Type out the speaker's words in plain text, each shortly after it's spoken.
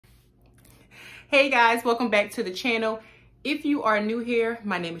Hey guys, welcome back to the channel. If you are new here,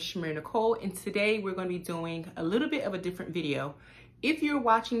 my name is ChimereNicole, and today we're going to be doing a little bit of a different video. If you're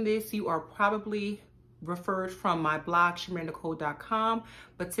watching this, you are probably referred from my blog, ChimereNicole.com,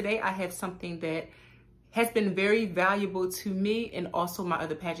 but today I have something that has been very valuable to me and also my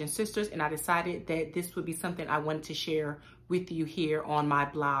other pageant sisters, and I decided that this would be something I wanted to share with you here on my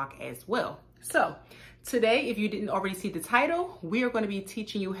blog as well. So today, if you didn't already see the title, we are going to be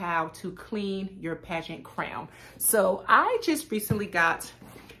teaching you how to clean your pageant crown. So I just recently got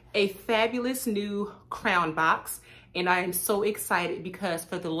a fabulous new crown box, and I am so excited because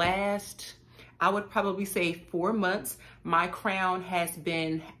for the last, I would probably say 4 months, my crown has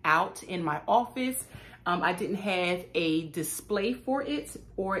been out in my office. I didn't have a display for it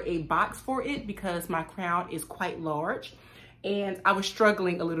or a box for it because my crown is quite large and I was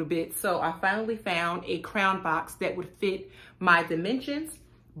struggling a little bit. So I finally found a crown box that would fit my dimensions.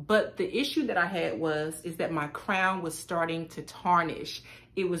 But the issue that I had is that my crown was starting to tarnish.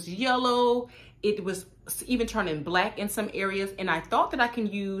 It was yellow. It was even turning black in some areas. And I thought that I can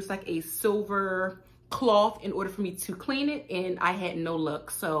use like a silver cloth in order for me to clean it. And I had no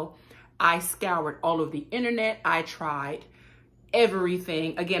luck. So I scoured all of the internet. I tried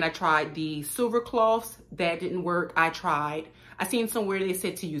everything. Again, I tried the silver cloths. That didn't work. I seen somewhere they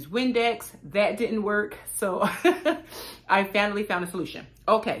said to use Windex. That didn't work. So I finally found a solution.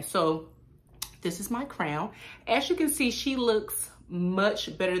 Okay, so this is my crown. As you can see, she looks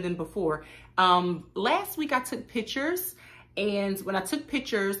much better than before. Last week I took pictures, and when I took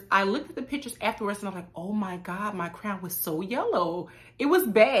pictures, I looked at the pictures afterwards and I was like, oh my God, my crown was so yellow. It was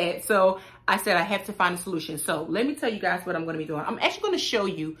bad. So I said I have to find a solution. So let me tell you guys what I'm going to be doing. I'm actually going to show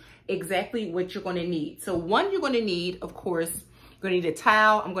you exactly what you're going to need. So one, you're going to need, of course, you're going to need a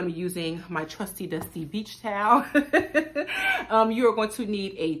towel. I'm going to be using my trusty dusty beach towel. You're going to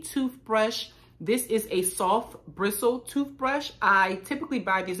need a toothbrush. This is a soft bristle toothbrush. I typically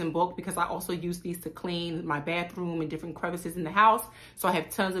buy these in bulk because I also use these to clean my bathroom and different crevices in the house. So I have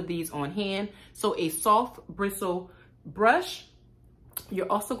tons of these on hand. So a soft bristle brush.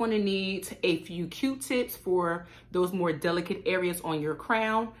 You're also going to need a few Q-tips for those more delicate areas on your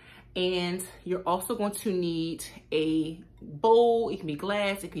crown. And you're also going to need a bowl. It can be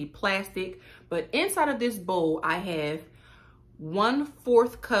glass, it can be plastic. But inside of this bowl, I have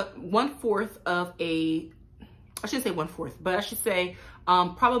 1/4 cup, 1/4 of a, I shouldn't say 1/4, but I should say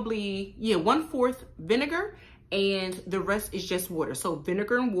probably, 1/4 vinegar, and the rest is just water. So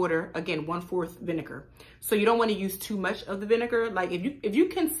vinegar and water, again, 1/4 vinegar. So you don't want to use too much of the vinegar. Like if you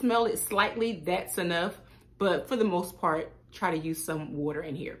can smell it slightly, that's enough. But for the most part, try to use some water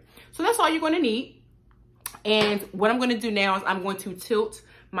in here. So that's all you're going to need. And what I'm going to do now is I'm going to tilt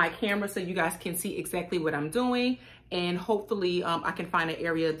my camera so you guys can see exactly what I'm doing. And hopefully I can find an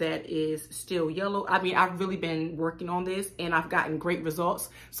area that is still yellow. I mean, I've really been working on this and I've gotten great results.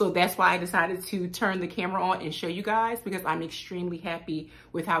 So that's why I decided to turn the camera on and show you guys, because I'm extremely happy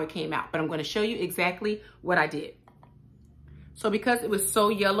with how it came out. But I'm going to show you exactly what I did. So because it was so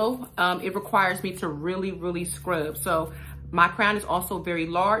yellow, it requires me to really, really scrub. So my crown is also very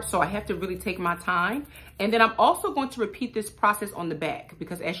large, so I have to really take my time. And then I'm also going to repeat this process on the back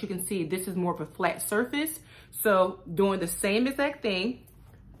because as you can see, this is more of a flat surface. So doing the same exact thing,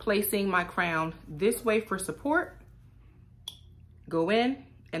 placing my crown this way for support, go in,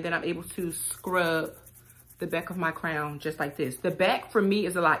 and then I'm able to scrub the back of my crown just like this. The back for me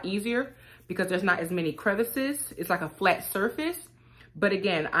is a lot easier because there's not as many crevices. It's like a flat surface. But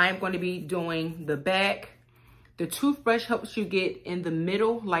again, I'm going to be doing the back. The toothbrush helps you get in the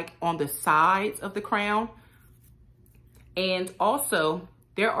middle, like on the sides of the crown. And also,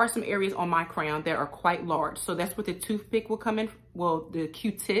 there are some areas on my crown that are quite large. So that's where the toothpick will come in. Well, the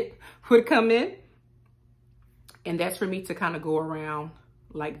Q-tip would come in. And that's for me to kind of go around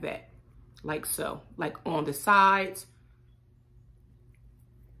like that. Like so. Like on the sides.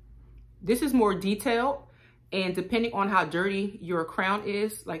 This is more detailed. And depending on how dirty your crown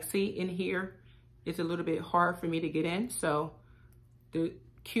is, like see in here, it's a little bit hard for me to get in. So the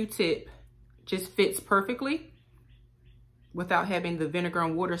Q-tip just fits perfectly without having the vinegar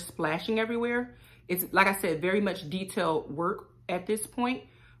and water splashing everywhere. It's, like I said, very much detailed work at this point,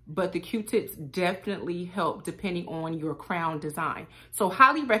 but the Q-tips definitely help depending on your crown design. So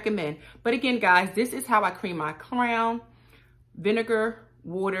highly recommend. But again, guys, this is how I cream my crown: vinegar,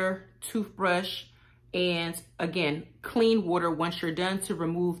 water, toothbrush, and again, clean water once you're done to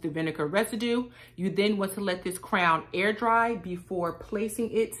remove the vinegar residue. You then want to let this crown air dry before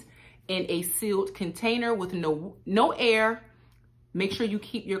placing it in a sealed container with no air. Make sure you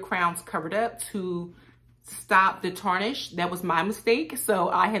keep your crowns covered up to stop the tarnish. That was my mistake, so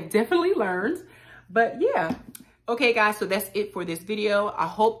I have definitely learned. But yeah. Okay guys, so that's it for this video. I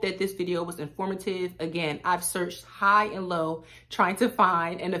hope that this video was informative. Again, I've searched high and low trying to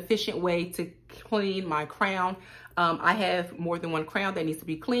find an efficient way to clean my crown. I have more than one crown that needs to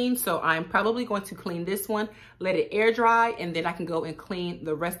be cleaned, so I'm probably going to clean this one, let it air dry, and then I can go and clean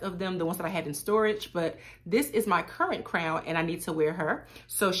the rest of them, the ones that I had in storage. But this is my current crown and I need to wear her.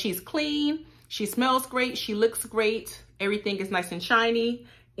 So she's clean, she smells great, she looks great, everything is nice and shiny.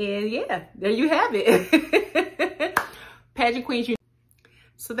 And yeah, there you have it. Pageant Queens.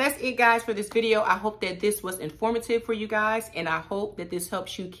 So that's it guys for this video. I hope that this was informative for you guys, and I hope that this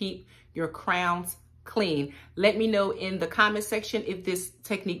helps you keep your crowns clean. Let me know in the comment section if this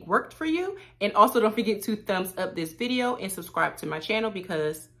technique worked for you. And also don't forget to thumbs up this video and subscribe to my channel,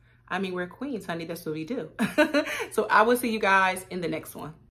 because I mean, we're queens, honey. That's what we do. So I will see you guys in the next one.